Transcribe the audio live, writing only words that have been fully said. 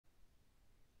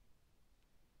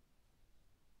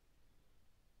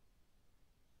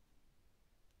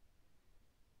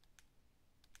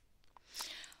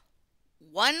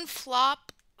One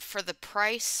flop for the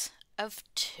price of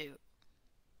two.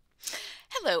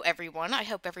 Hello, everyone. I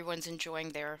hope everyone's enjoying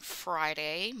their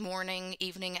Friday morning,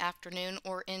 evening, afternoon,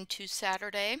 or into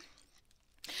Saturday.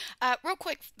 Real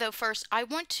quick, though, first, I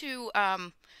want to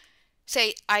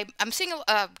say I'm seeing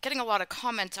getting a lot of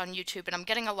comments on YouTube, and I'm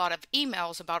getting a lot of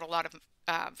emails about a lot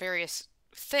of various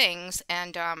things,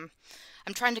 and I'm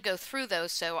trying to go through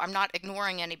those, so I'm not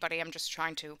ignoring anybody. I'm just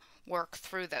trying to work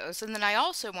through those. And then I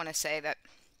also want to say that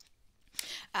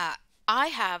uh, I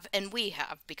have, and we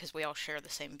have, because we all share the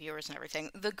same viewers and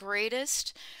everything, the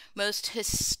greatest, most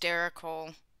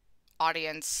hysterical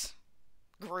audience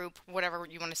group, whatever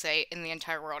you want to say, in the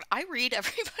entire world. I read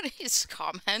everybody's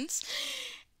comments,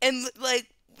 and like,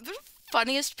 they're the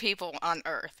funniest people on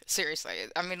earth. Seriously.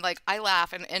 I mean, like, I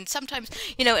laugh, and sometimes,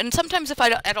 and sometimes if I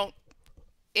don't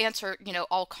answer,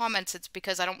 all comments, it's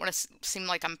because I don't want to seem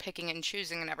like I'm picking and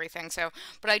choosing and everything. So,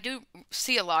 but I do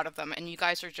see a lot of them, and you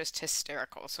guys are just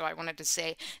hysterical. So I wanted to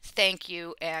say thank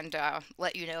you and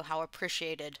let you know how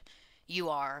appreciated you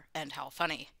are and how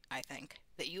funny I think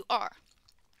that you are.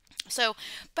 So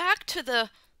back to the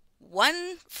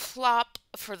one flop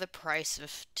for the price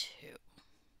of two.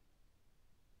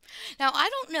 Now, I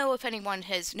don't know if anyone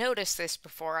has noticed this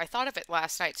before. I thought of it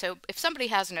last night. So if somebody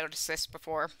has noticed this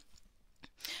before,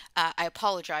 I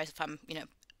apologize if I'm,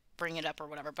 bringing it up or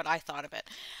whatever, but I thought of it.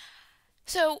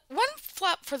 So one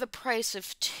flop for the price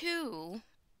of two.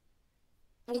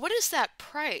 Well, what is that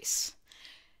price?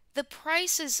 The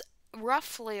price is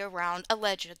roughly around,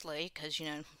 allegedly, because,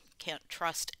 can't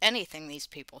trust anything these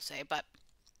people say, but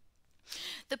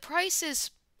the price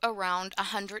is around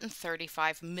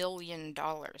 $135 million.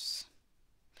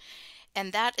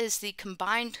 And that is the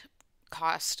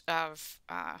cost of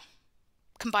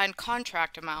combined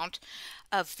contract amount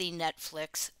of the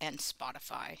Netflix and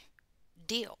Spotify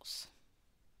deals.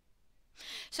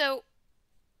 So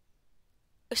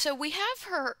we have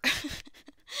her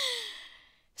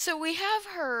so we have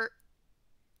her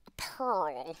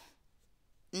Pearl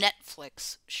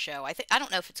Netflix show. I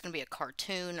don't know if it's going to be a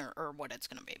cartoon or what it's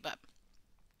going to be, but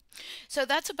so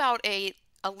that's about a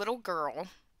little girl,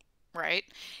 right?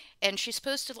 And she's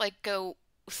supposed to like go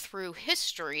through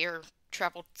history or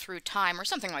travel through time or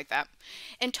something like that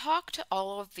and talk to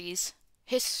all of these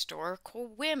historical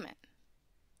women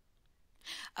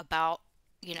about,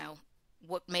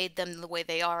 what made them the way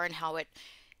they are and how it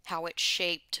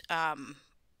shaped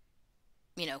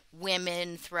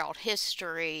women throughout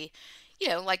history.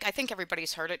 Like I think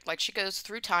everybody's heard it. Like she goes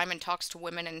through time and talks to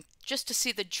women and just to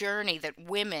see the journey that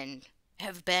women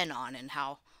have been on and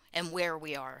how and where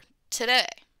we are today.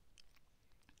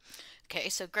 Okay,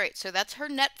 so great. So that's her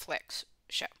Netflix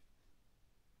show.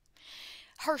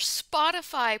 Her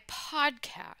Spotify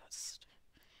podcast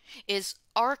is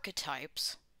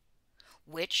Archetypes,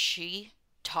 which she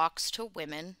talks to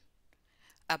women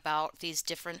about these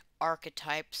different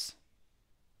archetypes,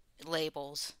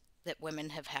 labels that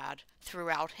women have had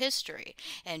throughout history.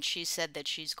 And she said that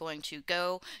she's going to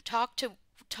go talk to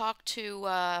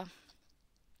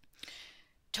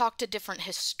different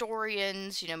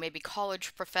historians, maybe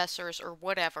college professors or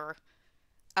whatever,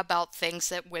 about things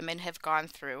that women have gone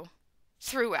through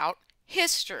throughout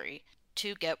history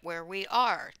to get where we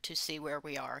are, to see where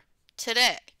we are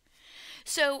today.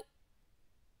 So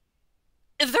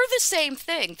they're the same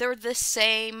thing. They're the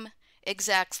same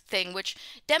exact thing, which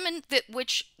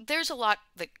there's a lot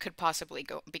that could possibly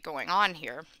be going on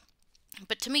here.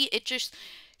 But to me, it just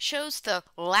shows the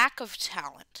lack of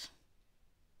talent,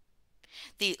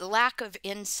 the lack of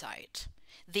insight,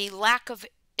 the lack of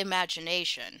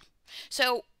imagination.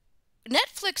 So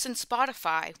Netflix and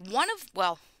Spotify,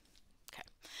 okay,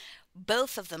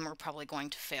 both of them are probably going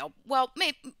to fail. Well,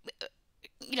 maybe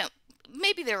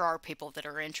there are people that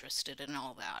are interested in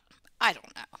all that. I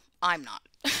don't know. I'm not.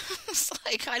 It's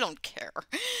like, I don't care.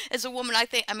 As a woman, I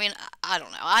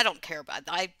don't know. I don't care about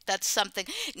that. That's something,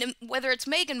 whether it's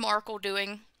Meghan Markle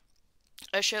doing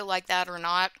a show like that or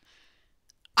not,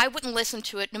 I wouldn't listen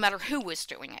to it no matter who was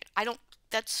doing it.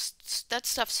 That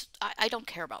stuff's, I don't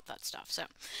care about that stuff. So,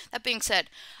 that being said,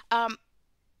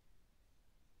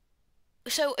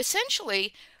 so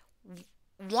essentially,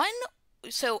 one,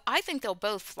 so I think they'll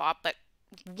both flop, but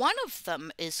one of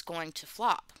them is going to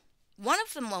flop. One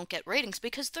of them won't get ratings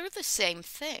because they're the same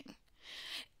thing.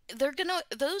 Her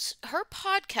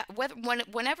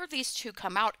podcast, whenever these two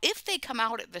come out, if they come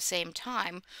out at the same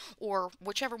time, or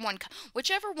whichever one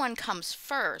comes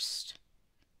first,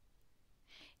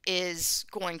 is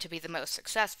going to be the most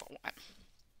successful one.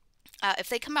 If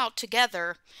they come out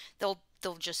together, they'll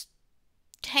just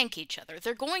tank each other.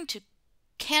 They're going to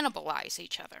cannibalize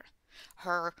each other.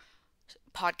 Her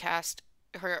podcast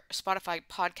her Spotify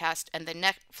podcast and the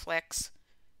Netflix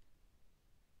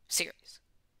series.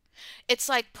 It's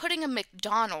like putting a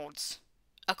McDonald's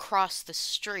across the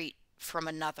street from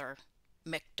another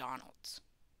McDonald's.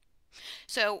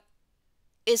 So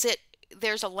is it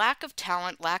there's a lack of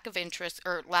talent, lack of interest,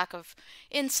 or lack of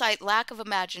insight, lack of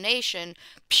imagination,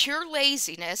 pure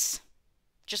laziness,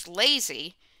 just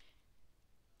lazy.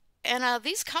 And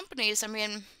these companies, I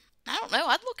mean, I don't know.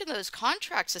 I'd look in those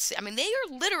contracts to see. I mean, they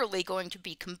are literally going to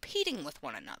be competing with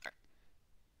one another,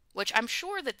 which I'm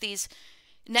sure that these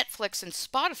Netflix and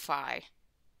Spotify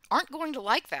aren't going to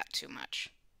like that too much.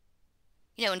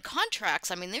 You know, in contracts,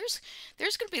 I mean, there's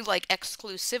going to be like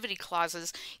exclusivity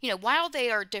clauses. You know, while they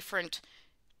are different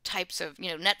types of, you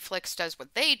know, Netflix does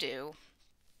what they do,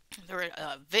 they're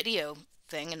a video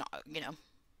thing, and you know,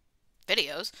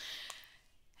 videos,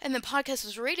 and then podcast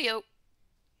is radio.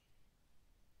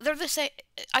 They're the same.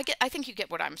 I think you get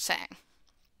what I'm saying.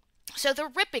 So they're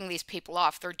ripping these people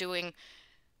off. They're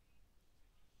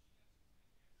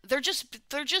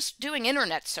just doing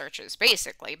internet searches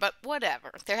basically, but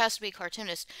whatever. There has to be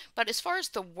cartoonists. But as far as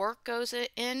the work goes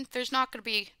in, there's not going to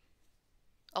be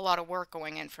a lot of work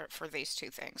going in for these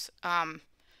two things.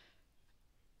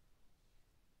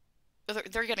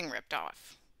 They're getting ripped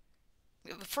off.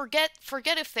 Forget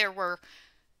if there were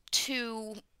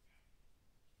two,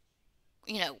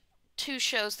 you know, two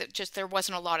shows that just there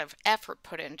wasn't a lot of effort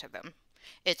put into them.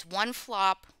 It's one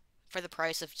flop for the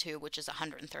price of two, which is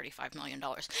 $135 million.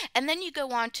 And then you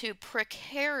go on to Prick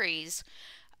Harry's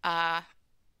Netflix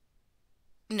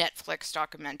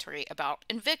documentary about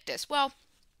Invictus. Well,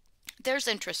 there's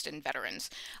interest in veterans.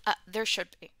 There should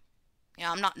be. You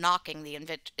know, I'm not knocking the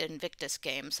Invictus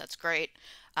games. That's great.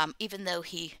 Even though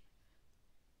he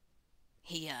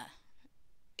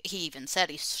even said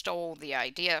he stole the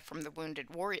idea from the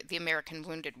Wounded Warrior, the American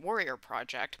Wounded Warrior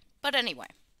Project. But anyway,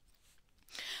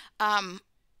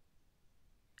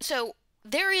 so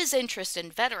there is interest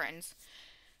in veterans,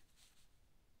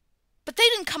 but they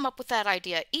didn't come up with that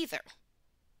idea either.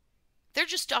 They're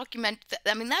just I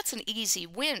mean, that's an easy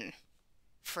win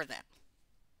for them.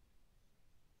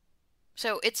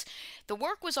 So the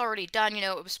work was already done. You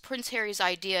know, it was Prince Harry's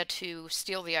idea to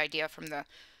steal the idea from the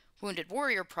Wounded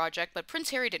Warrior Project, but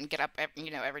Prince Harry didn't get up, you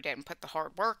know, every day and put the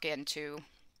hard work in to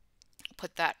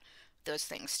put those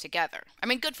things together. I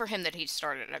mean, good for him that he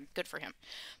started it. Good for him.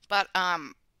 But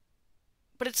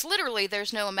it's literally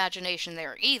there's no imagination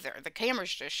there either. The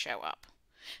cameras just show up.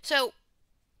 So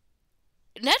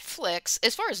Netflix,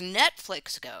 as far as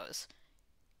Netflix goes,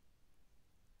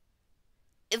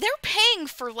 they're paying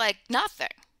for like nothing.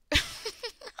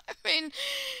 I mean,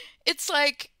 it's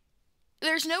like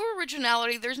there's no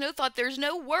originality, there's no thought, there's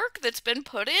no work that's been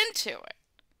put into it.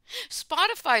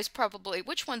 Spotify's probably,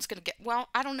 which one's going to get, well,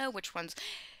 I don't know which one's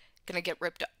going to get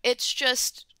ripped up. It's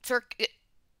just,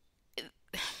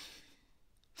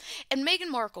 and Meghan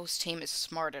Markle's team is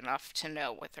smart enough to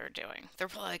know what they're doing. They're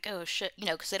like, oh shit, you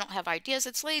know, because they don't have ideas.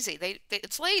 It's lazy.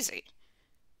 It's lazy.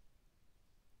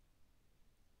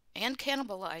 And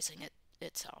cannibalizing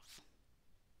itself.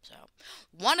 So,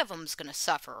 one of them's going to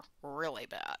suffer really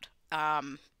bad.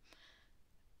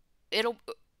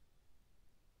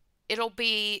 It'll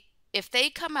be if they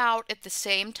come out at the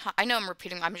same time. I know I'm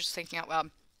repeating. I'm just thinking out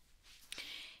loud.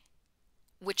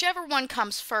 Whichever one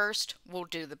comes first will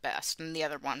do the best, and the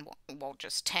other one will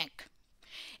just tank.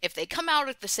 If they come out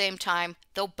at the same time,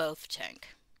 they'll both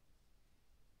tank.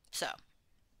 So,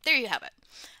 there you have it.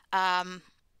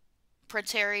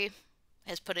 Prince Harry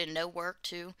has put in no work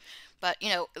too, but you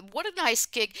know what a nice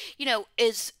gig. You know,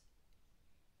 is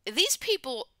these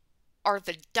people are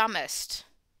the dumbest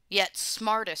yet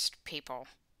smartest people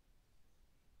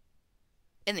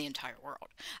in the entire world.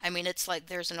 I mean, it's like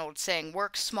there's an old saying,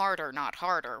 work smarter, not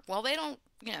harder. Well, they don't,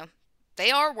 you know,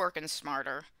 they are working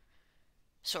smarter,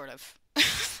 sort of.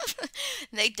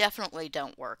 They definitely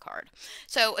don't work hard.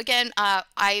 So again,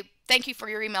 I thank you for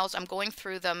your emails. I'm going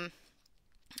through them.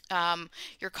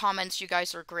 Your comments, you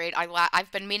guys are great.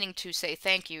 I've been meaning to say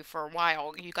thank you for a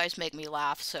while. You guys make me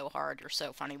laugh so hard. You're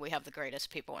so funny. We have the greatest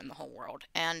people in the whole world.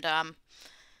 And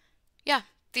yeah,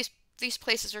 these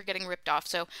places are getting ripped off.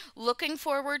 So looking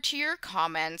forward to your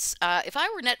comments. If I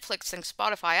were Netflix and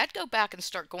Spotify, I'd go back and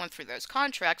start going through those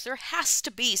contracts. There has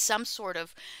to be some sort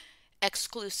of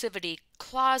exclusivity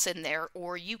clause in there,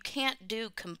 or you can't do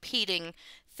competing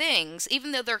things,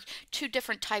 even though they're two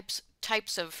different types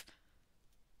of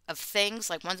things.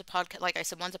 Like one's a podcast, like I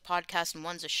said, one's a podcast and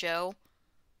one's a show.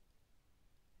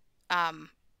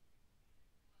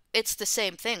 it's the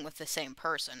same thing with the same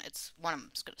person. It's one of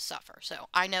them's going to suffer. So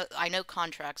I know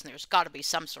contracts, and there's got to be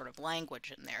some sort of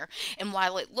language in there. And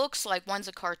while it looks like one's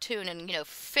a cartoon and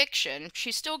fiction,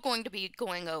 she's still going to be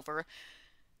going over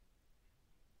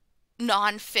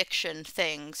non-fiction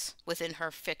things within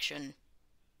her fiction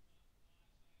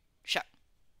show,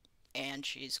 and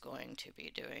she's going to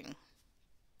be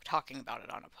talking about it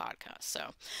on a podcast.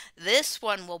 So this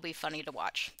one will be funny to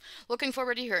watch. Looking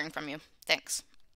forward to hearing from you. Thanks.